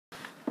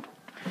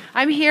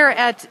I'm here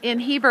in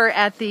Heber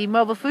at the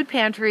Mobile Food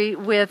Pantry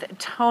with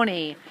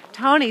Tony.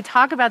 Tony,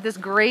 talk about this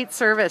great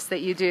service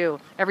that you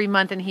do every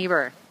month in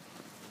Heber.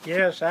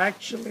 Yes,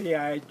 actually,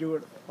 I do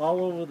it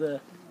all over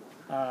the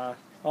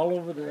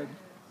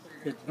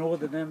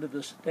northern end of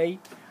the state.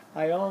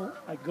 I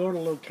go to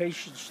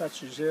locations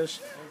such as this,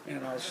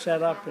 and I'll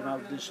set up and I'll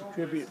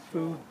distribute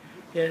food.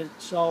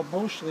 It's all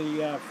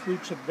mostly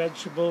fruits and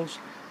vegetables,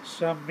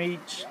 some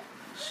meats,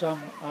 some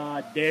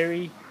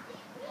dairy,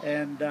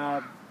 and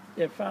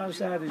as far as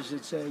that is,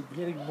 it's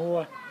getting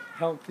more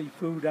healthy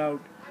food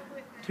out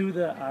to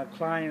the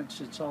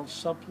clients. It's all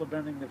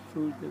supplementing the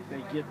food that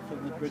they get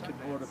from the brick and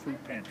mortar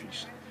food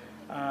pantries.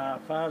 As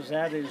far as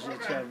that is,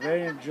 it's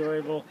very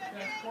enjoyable.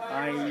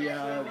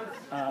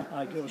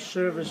 I go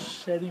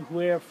service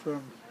anywhere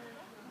from,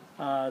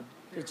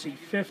 let's see,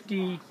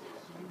 50,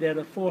 there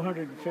are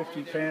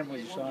 450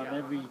 families on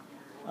every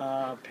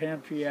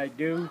pantry I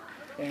do,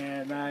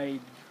 and I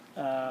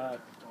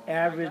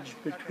average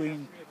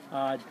between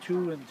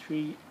 2 and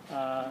 3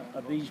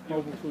 of these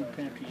mobile food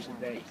pantries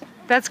a day.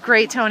 That's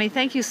great, Tony.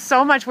 Thank you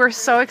so much. We're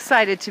so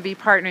excited to be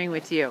partnering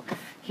with you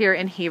here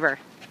in Heber.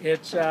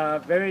 It's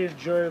very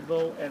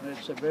enjoyable, and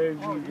it's very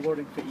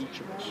rewarding for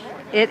each of us.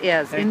 It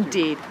is,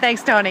 indeed.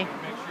 Thanks, Tony.